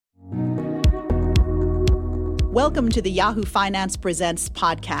Welcome to the Yahoo Finance Presents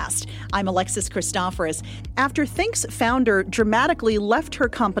podcast. I'm Alexis Christoforous. After Thinx founder dramatically left her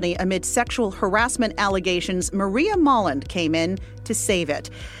company amid sexual harassment allegations, Maria Molland came in to save it.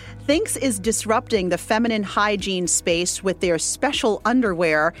 Thinx is disrupting the feminine hygiene space with their special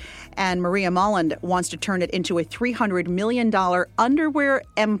underwear, and Maria Molland wants to turn it into a $300 million underwear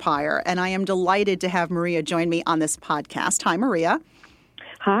empire. And I am delighted to have Maria join me on this podcast. Hi, Maria.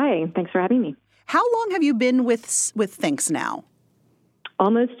 Hi, thanks for having me. How long have you been with Thinx now?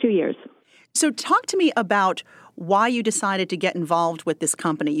 Almost 2 years. So talk to me about why you decided to get involved with this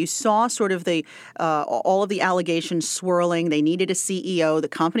company. You saw sort of all of the allegations swirling. They needed a CEO. The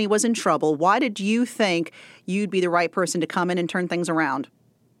company was in trouble. Why did you think you'd be the right person to come in and turn things around?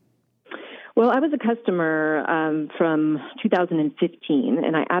 Well, I was a customer from 2015,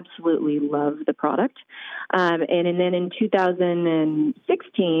 and I absolutely love the product. And then in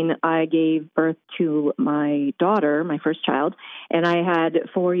 2016, I gave birth to my daughter, my first child, and I had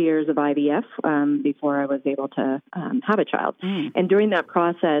 4 years of IVF before I was able to have a child. And during that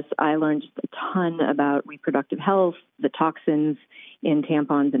process, I learned just a ton about reproductive health, the toxins in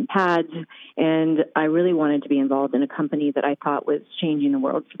tampons and pads, and I really wanted to be involved in a company that I thought was changing the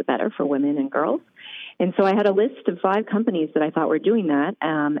world for the better for women and girls. And so I had a list of 5 companies that I thought were doing that,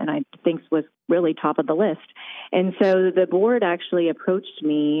 and I think was really top of the list. And so the board actually approached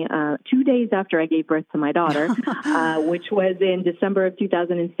me 2 days after I gave birth to my daughter, which was in December of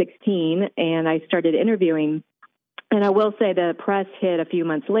 2016, and I started interviewing. And I will say the press hit a few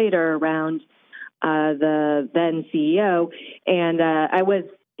months later around the then CEO, and I was,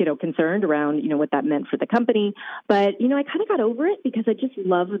 concerned around, what that meant for the company. But, I kind of got over it because I just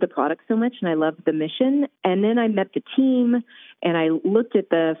love the product so much and I love the mission. And then I met the team and I looked at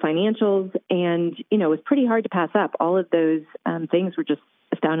the financials and, it was pretty hard to pass up. All of those things were just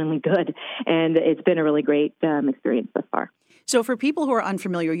astoundingly good. And it's been a really great experience thus far. So for people who are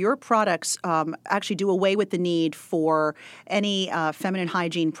unfamiliar, your products actually do away with the need for any feminine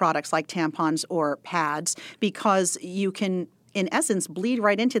hygiene products like tampons or pads because you can, in essence, bleed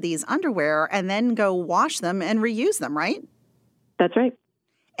right into these underwear and then go wash them and reuse them, right? That's right.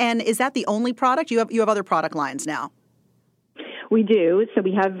 And is that the only product? You have other product lines now. We do. So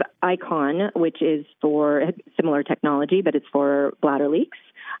we have Icon, which is for similar technology, but it's for bladder leaks.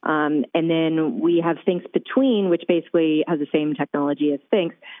 And then we have Thinx Between, which basically has the same technology as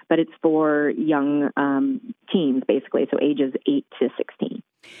Thinx, but it's for young teens, basically, so ages 8 to 16.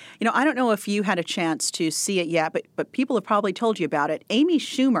 I don't know if you had a chance to see it yet, but people have probably told you about it. Amy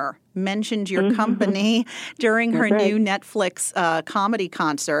Schumer mentioned your company during her new Netflix comedy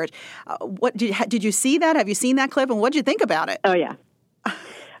concert. What did you see that? Have you seen that clip? And what did you think about it? Oh, yeah.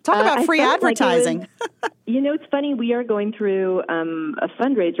 Talk about free advertising. It's funny. We are going through a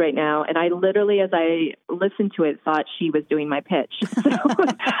fundraise right now, and I literally, as I listened to it, thought she was doing my pitch. So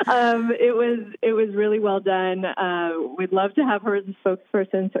it was really well done. We'd love to have her as a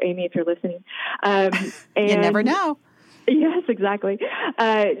spokesperson. So, Amy, if you're listening, you never know. Yes, exactly.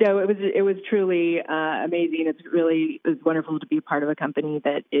 No, it was truly amazing. It's wonderful to be a part of a company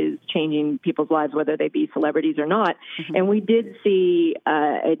that is changing people's lives, whether they be celebrities or not. Mm-hmm. And we did see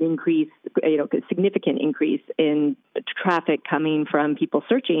an increase, a significant increase in traffic coming from people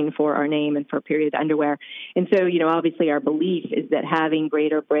searching for our name and for period underwear. And so, obviously our belief is that having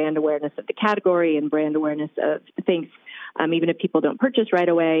greater brand awareness of the category and brand awareness of things, even if people don't purchase right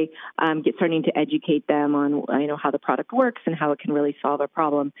away, starting to educate them on, how the product works and how it can really solve a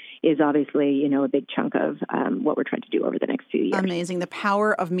problem is obviously, a big chunk of what we're trying to do over the next few years. Amazing. The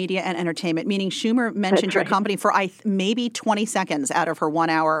power of media and entertainment, meaning Schumer mentioned your company for maybe 20 seconds out of her 1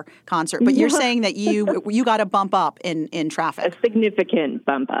 hour concert. But you're saying that you got a bump up in traffic. A significant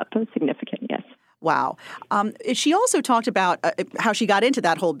bump up. Significant, yes. Wow. She also talked about how she got into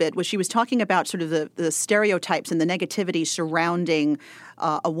that whole bit, was she was talking about sort of the stereotypes and the negativity surrounding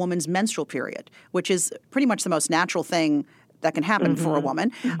a woman's menstrual period, which is pretty much the most natural thing that can happen for a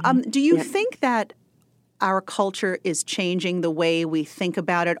woman. Do you think that our culture is changing the way we think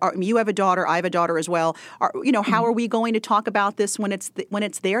about it? You have a daughter, I have a daughter as well. How are we going to talk about this when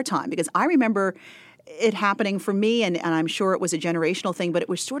it's their time? Because I remember it happening for me, and I'm sure it was a generational thing, but it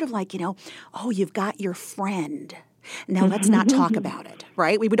was sort of like, you've got your friend. Now let's not talk about it,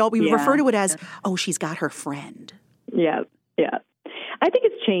 right? We would refer to it as, she's got her friend. Yeah. I think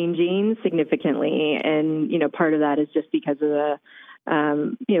it's changing significantly, and part of that is just because of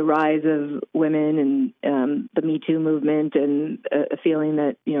the rise of women and the Me Too movement, and a feeling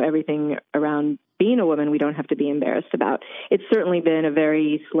that everything around being a woman we don't have to be embarrassed about. It's certainly been a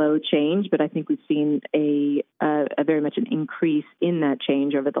very slow change, but I think we've seen a very much an increase in that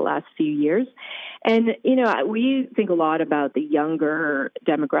change over the last few years. And, we think a lot about the younger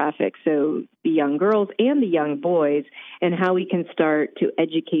demographic, so the young girls and the young boys, and how we can start to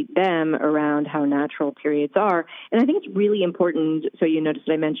educate them around how natural periods are. And I think it's really important, so you noticed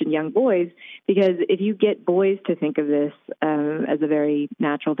that I mentioned young boys, because if you get boys to think of this as a very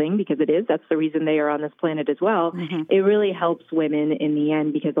natural thing, because it is, that's the reason they are on this planet as well, it really helps women in the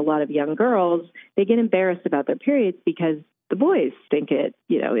end, because a lot of young girls, they get embarrassed about their periods because the boys think it,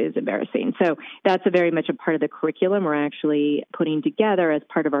 is embarrassing. So that's very much a part of the curriculum we're actually putting together as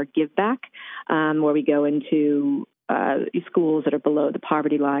part of our Give Back, where we go into schools that are below the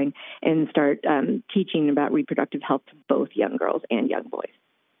poverty line and start teaching about reproductive health to both young girls and young boys.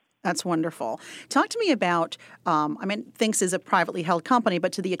 That's wonderful. Talk to me about, Thinx is a privately held company,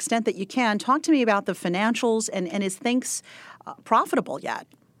 but to the extent that you can, talk to me about the financials and is Thinx profitable yet?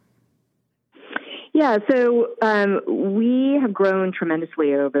 Yeah, so we have grown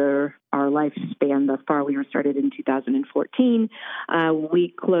tremendously over our lifespan thus far. We were started in 2014.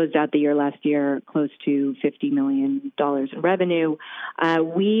 We closed out the year last year close to $50 million in revenue.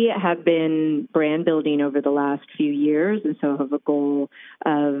 We have been brand building over the last few years, and so have a goal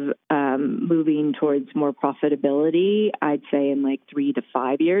of moving towards more profitability, I'd say in 3 to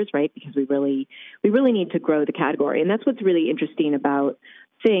 5 years, right? Because we really need to grow the category. And that's what's really interesting about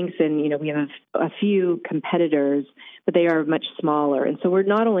Thinx, and we have a few competitors, but they are much smaller. And so we're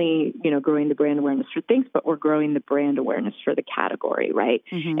not only growing the brand awareness for Thinx, but we're growing the brand awareness for the category, right?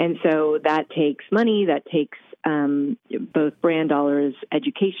 And so that takes money, that takes both brand dollars,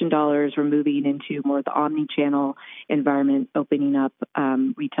 education dollars. We're moving into more of the omni-channel environment, opening up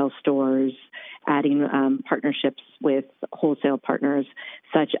retail stores, adding partnerships with wholesale partners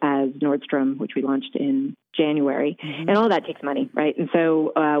such as Nordstrom, which we launched in January. And all that takes money, right? And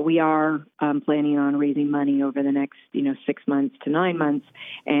so we are planning on raising money over the next 6 months to 9 months,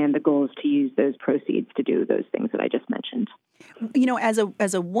 and the goal is to use those proceeds to do those things that I just mentioned.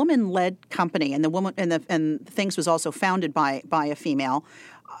 As a woman-led company, and Thinx was also founded by a female.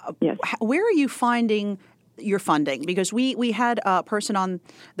 Yes. Where are you finding your funding? Because we had a person on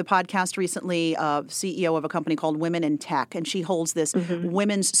the podcast recently, CEO of a company called Women in Tech, and she holds this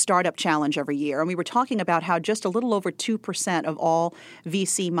Women's Startup Challenge every year. And we were talking about how just a little over 2% of all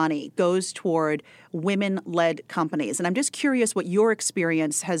VC money goes toward women-led companies. And I'm just curious what your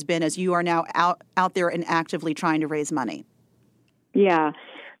experience has been as you are now out there and actively trying to raise money. Yeah.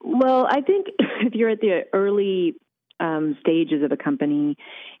 Well, I think if you're at the early stages of a company,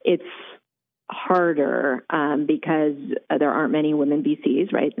 it's harder because there aren't many women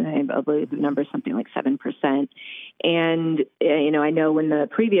VCs, right? And I believe the number is something like 7%. And, I know when the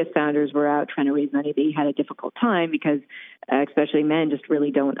previous founders were out trying to raise money, they had a difficult time because especially men just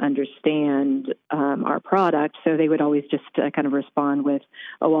really don't understand our product. So they would always just kind of respond with,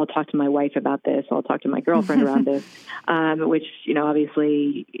 oh, I'll talk to my wife about this. I'll talk to my girlfriend around this, which,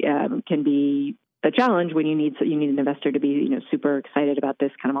 obviously can be a challenge when you need an investor to be super excited about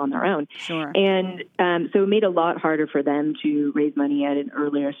this kind of on their own. Sure. And so it made a lot harder for them to raise money at an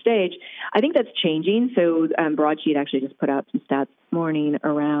earlier stage. I think that's changing. So Broadsheet actually just put out some stats this morning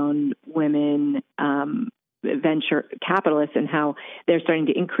around women venture capitalists and how they're starting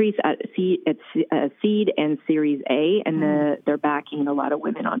to increase at seed and Series A, and they're backing a lot of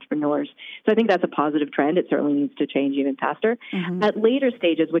women entrepreneurs. So I think that's a positive trend. It certainly needs to change even faster. At later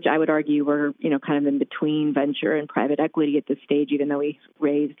stages, which I would argue we're kind of in between venture and private equity at this stage, even though we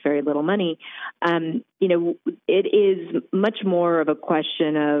raised very little money, it is much more of a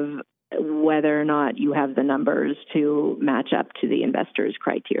question of whether or not you have the numbers to match up to the investor's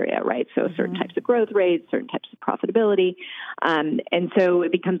criteria, right? So certain types of growth rates, certain types of profitability. And so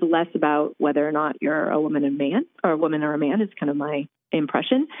it becomes less about whether or not you're a woman and man, or a woman or a man is kind of my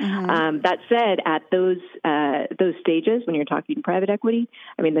impression. That said, at those stages, when you're talking private equity,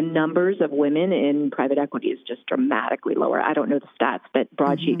 I mean, the numbers of women in private equity is just dramatically lower. I don't know the stats, but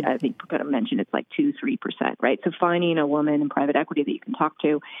Broadsheet, I think, kind of mentioned it's like 2-3%, right? So finding a woman in private equity that you can talk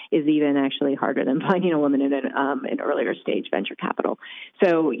to is even actually harder than finding a woman in an earlier stage venture capital.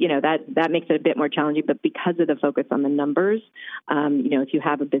 So, that makes it a bit more challenging, but because of the focus on the numbers, if you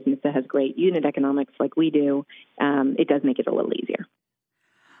have a business that has great unit economics like we do, it does make it a little easier.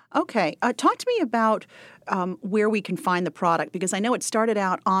 Okay. Talk to me about where we can find the product, because I know it started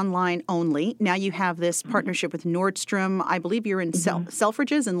out online only. Now you have this partnership with Nordstrom. I believe you're in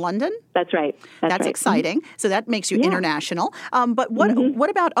Selfridges in London? That's right. That's right. exciting. So that makes you international. But what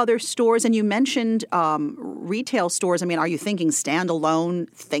about other stores? And you mentioned retail stores. I mean, are you thinking standalone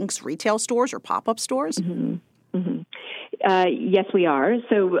Thinx retail stores or pop-up stores? Yes, we are.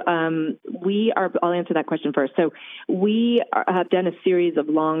 So I'll answer that question first. So we have done a series of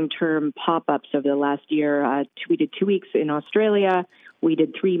long-term pop-ups over the last year. We did 2 weeks in Australia. We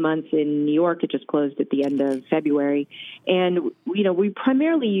did 3 months in New York. It just closed at the end of February. And, we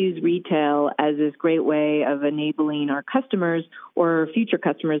primarily use retail as this great way of enabling our customers or future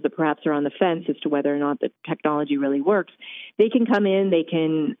customers that perhaps are on the fence as to whether or not the technology really works. They can come in, they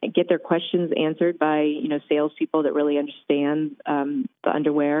can get their questions answered by, salespeople that really understand the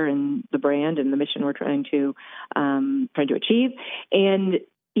underwear and the brand and the mission we're trying to achieve. And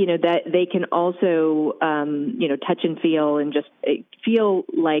that they can also, touch and feel and just feel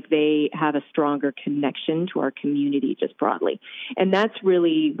like they have a stronger connection to our community just broadly. And that's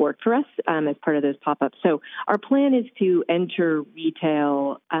really worked for us as part of those pop-ups. So our plan is to enter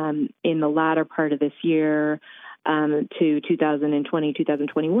retail in the latter part of this year to 2020,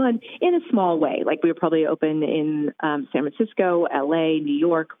 2021 in a small way. Like we were probably open in San Francisco, LA, New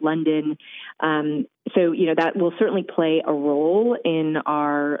York, London. So, that will certainly play a role in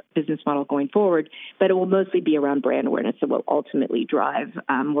our business model going forward, but it will mostly be around brand awareness. So we'll ultimately drive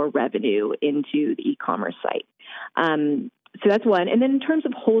more revenue into the e-commerce site. So that's one. And then in terms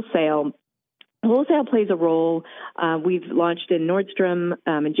of wholesale plays a role. We've launched in Nordstrom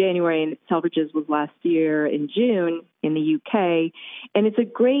in January, and Selfridges was last year in June in the UK. And it's a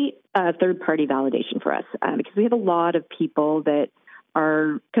great third-party validation for us because we have a lot of people that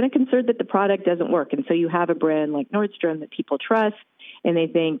are kind of concerned that the product doesn't work. And so you have a brand like Nordstrom that people trust, and they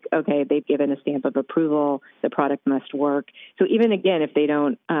think, okay, they've given a stamp of approval, the product must work. So even, again, if they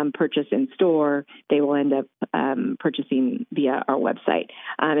don't purchase in store, they will end up purchasing via our website.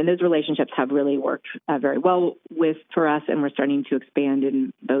 And those relationships have really worked very well for us, and we're starting to expand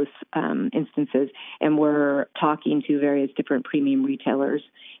in both instances. And we're talking to various different premium retailers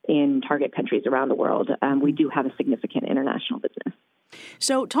in target countries around the world. We do have a significant international business.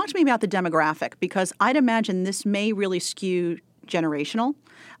 So talk to me about the demographic, because I'd imagine this may really skew generational.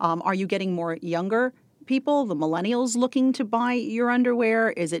 Are you getting more younger people, the millennials, looking to buy your underwear?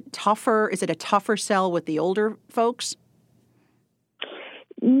 Is it tougher? Is it a tougher sell with the older folks?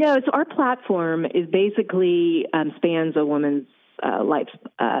 No, so our platform is basically spans a woman's life.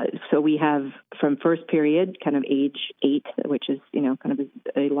 So we have from first period, kind of age 8, which is, kind of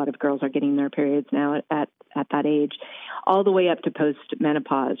a lot of girls are getting their periods now at that age, all the way up to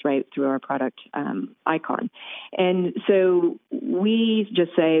post-menopause, right, through our product Icon. And so we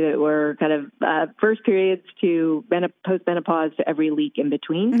just say that we're kind of first periods to post-menopause to every leak in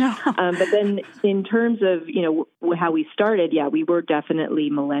between. But then in terms of, how we started, we were definitely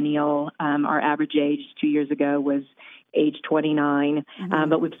millennial. Our average age 2 years ago was age 29,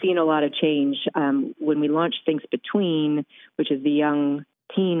 but we've seen a lot of change. When we launched Thinx Between, which is the young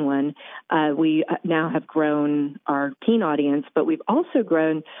teen one, we now have grown our teen audience, but we've also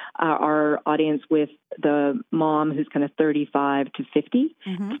grown our audience with the mom who's kind of 35 to 50.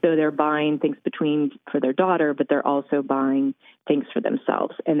 So they're buying Thinx Between for their daughter, but they're also buying Thinx for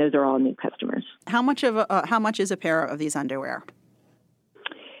themselves, and those are all new customers. How much is a pair of these underwear?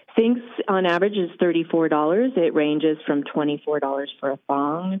 Thinx on average is $34. It ranges from $24 for a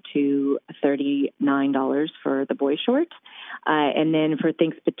thong to $39 for the boy short. And then for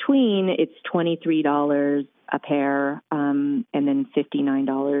Thinx Between, it's $23 a pair, and then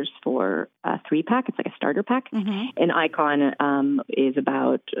 $59 for a 3-pack. It's like a starter pack. And Icon is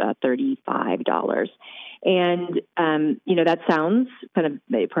about $35. And, that sounds kind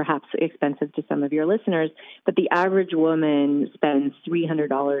of perhaps expensive to some of your listeners, but the average woman spends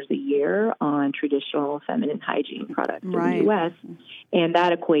 $300 a year on traditional feminine hygiene products in the U.S., and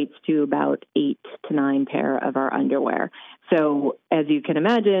that equates to about 8 to 9 pair of our underwear. So as you can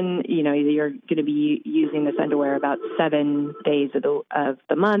imagine, you're going to be using this underwear about 7 days of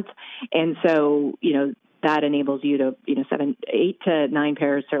the month. And so, that enables you to, 8 to 9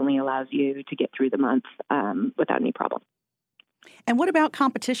 pairs certainly allows you to get through the month without any problem. And what about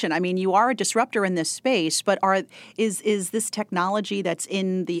competition? I mean, you are a disruptor in this space, but is this technology that's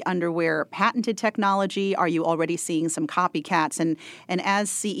in the underwear patented technology? Are you already seeing some copycats? And as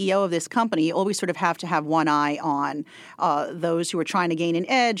CEO of this company, you always sort of have to have one eye on those who are trying to gain an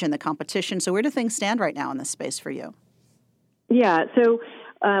edge and the competition. So where do things stand right now in this space for you? Yeah, so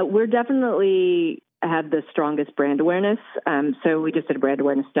we're definitely have the strongest brand awareness. So we just did a brand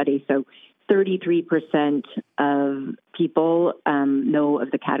awareness study. So 33% of people know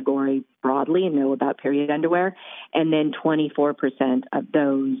of the category broadly and know about period underwear. And then 24% of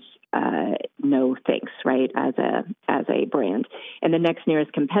those know Thinx, right, as a brand. And the next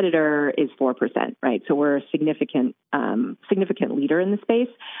nearest competitor is 4%, right? So we're a significant leader in the space.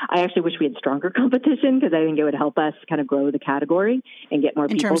 I actually wish we had stronger competition because I think it would help us kind of grow the category and get more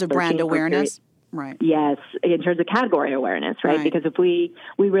people. In terms of brand awareness? Right. Yes, in terms of category awareness, right? Because if we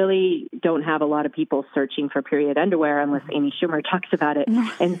really don't have a lot of people searching for period underwear unless Amy Schumer talks about it.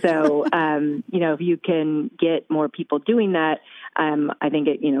 And so, if you can get more people doing that, I think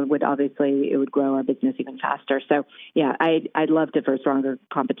it would grow our business even faster. So yeah, I'd love for stronger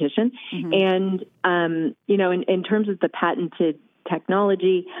competition. Mm-hmm. And, in terms of the patented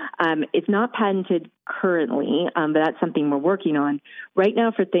technology, it's not patented currently, but that's something we're working on. Right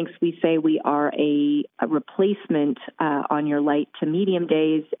now for Thinx, we say we are a replacement on your light to medium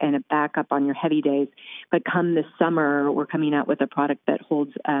days and a backup on your heavy days. But come this summer, we're coming out with a product that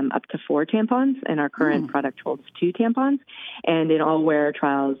holds up to 4 tampons, and our current product holds 2 tampons. And in all wear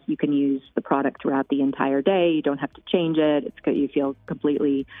trials, you can use the product throughout the entire day. You don't have to change it. You feel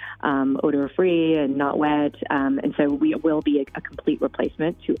completely odor-free and not wet. And so we will be a complete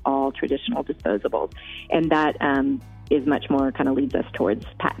replacement to all traditional disposables. And that is much more kind of leads us towards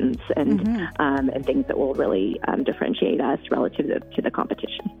patents and things that will really differentiate us relative to the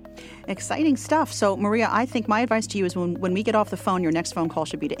competition. Exciting stuff. So, Maria, I think my advice to you is when we get off the phone, your next phone call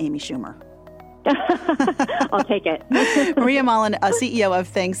should be to Amy Schumer. I'll take it. Maria Mullen, CEO of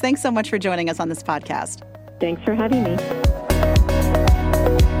Thinx. Thanks so much for joining us on this podcast. Thanks for having me.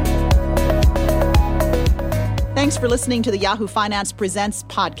 Thanks for listening to the Yahoo Finance Presents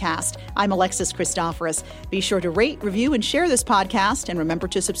podcast. I'm Alexis Christoforous. Be sure to rate, review, and share this podcast, and remember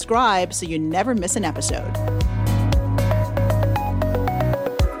to subscribe so you never miss an episode.